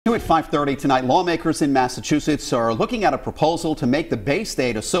New at 5:30 tonight, lawmakers in Massachusetts are looking at a proposal to make the Bay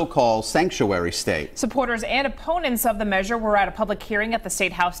State a so-called sanctuary state. Supporters and opponents of the measure were at a public hearing at the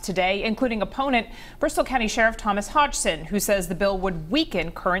State House today, including opponent Bristol Country Sheriff Thomas Hodgson, who says the bill would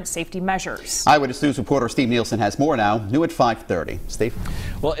weaken current safety measures. Eyewitness News reporter Steve Nielsen has more now. New at 5:30. Steve?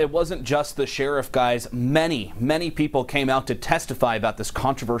 Well, it wasn't just the sheriff, guys. Many people came out to testify about this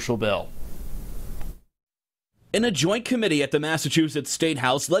controversial bill. In a joint committee at the Massachusetts State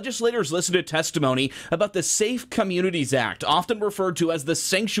House, legislators listened to testimony about the Safe Communities Act, often referred to as the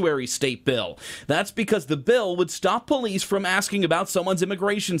Sanctuary State Bill. That's because the bill would stop police from asking about someone's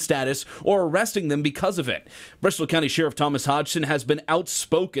immigration status or arresting them because of it. Bristol County Sheriff Thomas Hodgson has been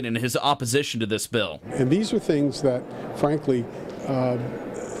outspoken in his opposition to this bill. And these are things that, frankly,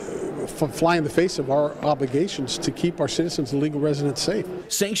 fly in the face of our obligations to keep our citizens and legal residents safe.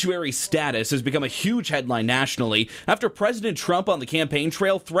 Sanctuary status has become a huge headline nationally after President Trump on the campaign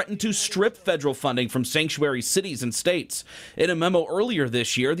trail threatened to strip federal funding from sanctuary cities and states. In a memo earlier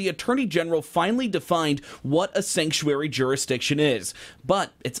this year, the Attorney General finally defined what a sanctuary jurisdiction is,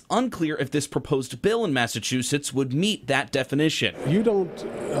 but it's unclear if this proposed bill in Massachusetts would meet that definition. You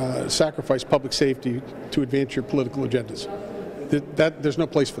don't sacrifice public safety to advance your political agendas. There's no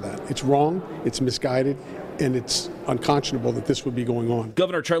place for that. It's wrong, it's misguided, and it's unconscionable that this would be going on.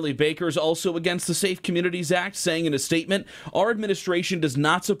 Governor Charlie Baker is also against the Safe Communities Act, saying in a statement, our administration does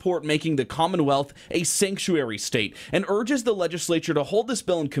not support making the Commonwealth a sanctuary state and urges the legislature to hold this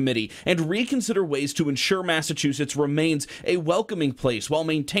bill in committee and reconsider ways to ensure Massachusetts remains a welcoming place while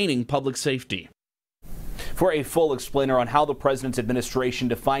maintaining public safety. For a full explainer on how the president's administration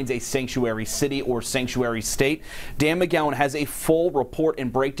defines a sanctuary city or sanctuary state, Dan McGowan has a full report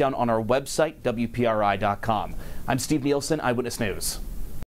and breakdown on our website, WPRI.com. I'm Steve Nielsen, Eyewitness News.